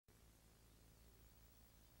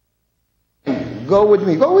Go with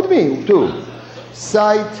me. 2.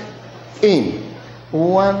 Side, in.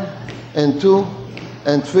 1 and 2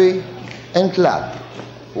 and 3 and clap.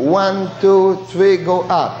 1, 2, 3, go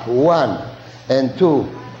up. 1 and 2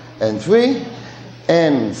 and 3.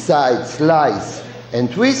 And side slice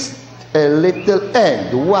and twist a little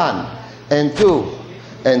end. 1 and 2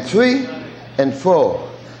 and 3 and 4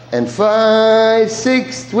 and 5,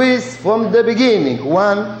 6, twist from the beginning.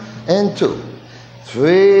 1 and 2,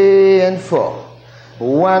 3 and 4.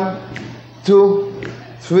 1, 2,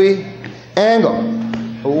 3 and go.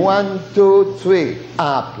 1, 2, 3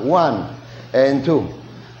 up. 1 and 2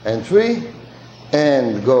 and 3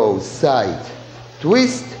 and go side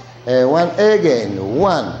twist. And 1 again.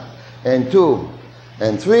 1 and 2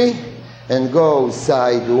 and 3 and go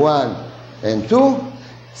side 1 and 2.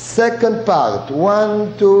 Second part.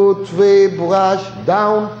 1, 2, 3 brush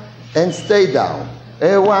down and stay down.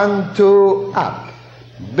 1, 2 up.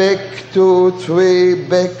 Back 2, 3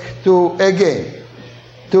 back 2 again.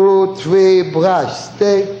 2, 3 brush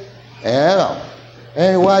stay and around.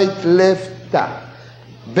 And right left tap.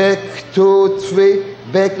 Back 2, 3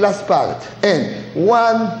 back last part. And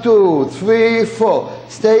 1, 2, 3, 4.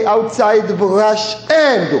 Stay outside the brush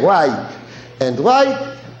and right. And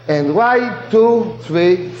right. And right, 2,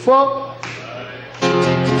 3, 4.